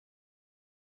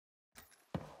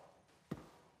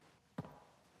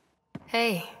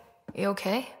Hey, you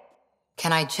okay?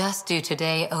 Can I just do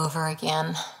today over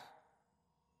again?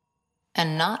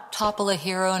 And not topple a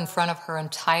hero in front of her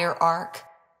entire arc?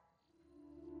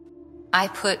 I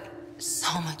put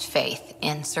so much faith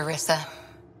in Sarissa,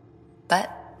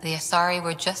 but the Asari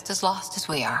were just as lost as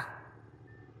we are.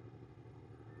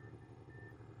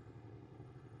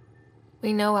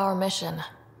 We know our mission.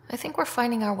 I think we're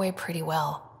finding our way pretty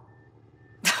well.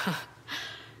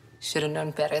 Should have known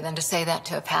better than to say that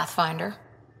to a Pathfinder.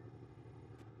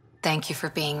 Thank you for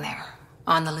being there,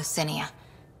 on the Leusinia.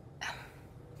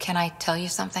 Can I tell you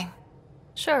something?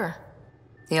 Sure.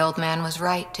 The old man was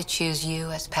right to choose you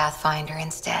as Pathfinder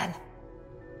instead.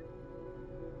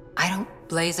 I don't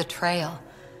blaze a trail.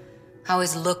 I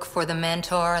always look for the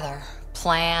mentor, their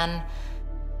plan.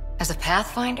 As a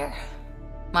Pathfinder,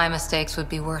 my mistakes would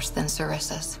be worse than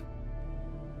Sarissa's.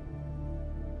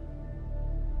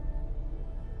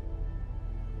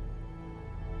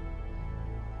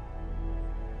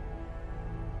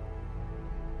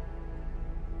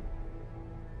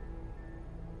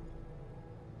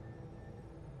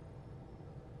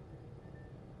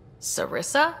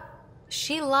 Sarissa?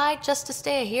 She lied just to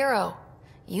stay a hero.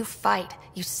 You fight,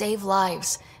 you save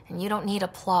lives, and you don't need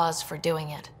applause for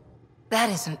doing it. That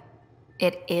isn't...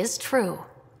 It is true.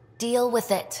 Deal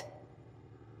with it.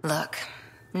 Look,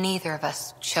 neither of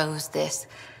us chose this,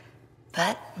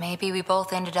 but maybe we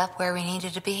both ended up where we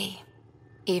needed to be,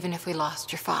 even if we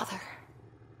lost your father.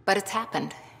 But it's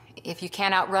happened. If you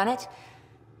can't outrun it,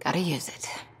 gotta use it.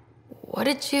 What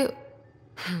did you...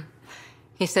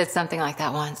 He said something like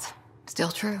that once.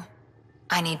 Still true.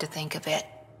 I need to think a bit,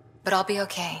 but I'll be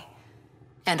okay.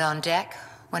 And on deck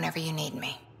whenever you need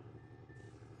me.